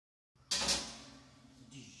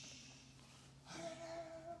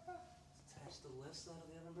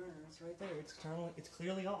right there. It's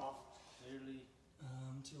clearly off. Clearly.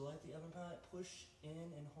 To light the oven pilot, push in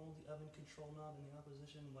and hold the oven control knob in the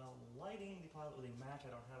opposition while lighting the pilot with a match.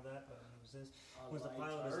 I don't have that, but I'm going to use this. Once the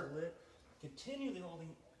pilot is lit, continually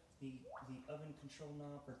holding the oven control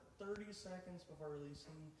knob for 30 seconds before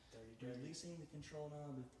releasing the control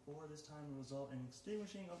knob before this time will result in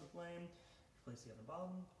extinguishing of the flame. Replace the oven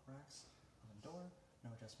bottom, racks, oven door.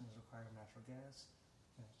 No adjustment is required of natural gas.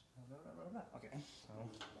 Okay, so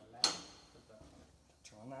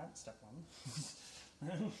turn on that, step one.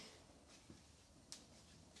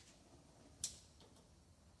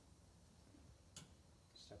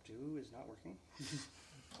 Step two is not working.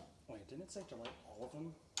 Wait, didn't it say to light all of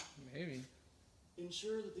them? Maybe.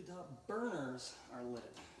 Ensure that the top burners are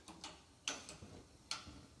lit.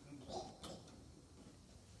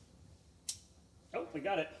 Oh, we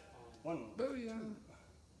got it. One. Booyah.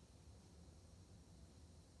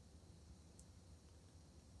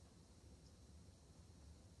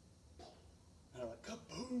 And I'm like,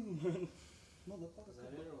 kaboom! Motherfucker. Is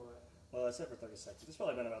that it or what? Well, I said for 30 seconds. It's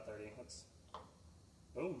probably been about 30. Let's.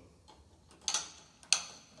 Boom.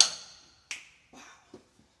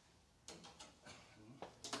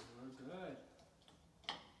 We're good.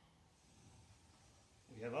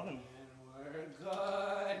 We have oven. And we're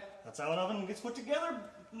good. That's how an oven gets put together,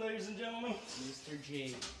 ladies and gentlemen. Mr.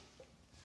 J.